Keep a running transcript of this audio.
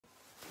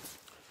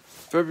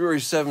February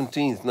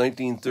 17th,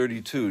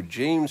 1932,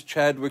 James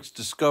Chadwick's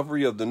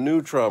discovery of the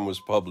neutron was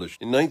published.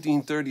 In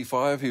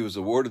 1935, he was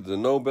awarded the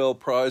Nobel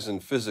Prize in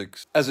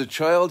Physics. As a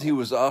child, he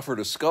was offered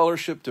a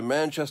scholarship to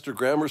Manchester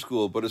Grammar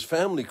School, but his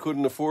family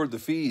couldn't afford the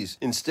fees.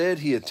 Instead,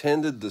 he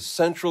attended the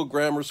Central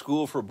Grammar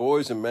School for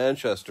Boys in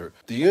Manchester.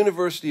 The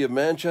University of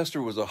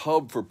Manchester was a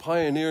hub for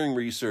pioneering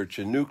research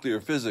in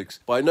nuclear physics.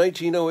 By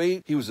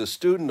 1908, he was a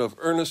student of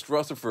Ernest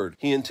Rutherford.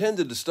 He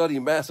intended to study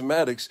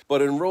mathematics,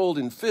 but enrolled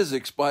in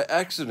physics by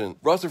accident.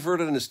 Rutherford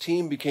and his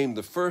team became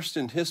the first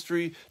in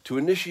history to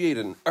initiate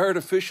an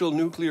artificial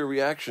nuclear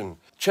reaction.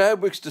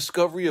 Chadwick's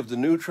discovery of the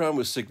neutron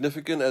was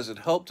significant as it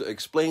helped to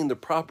explain the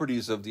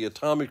properties of the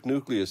atomic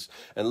nucleus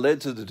and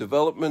led to the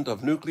development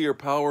of nuclear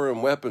power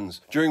and weapons.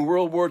 During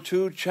World War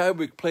II,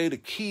 Chadwick played a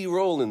key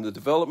role in the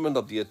development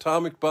of the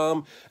atomic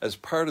bomb as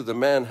part of the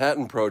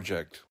Manhattan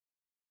Project.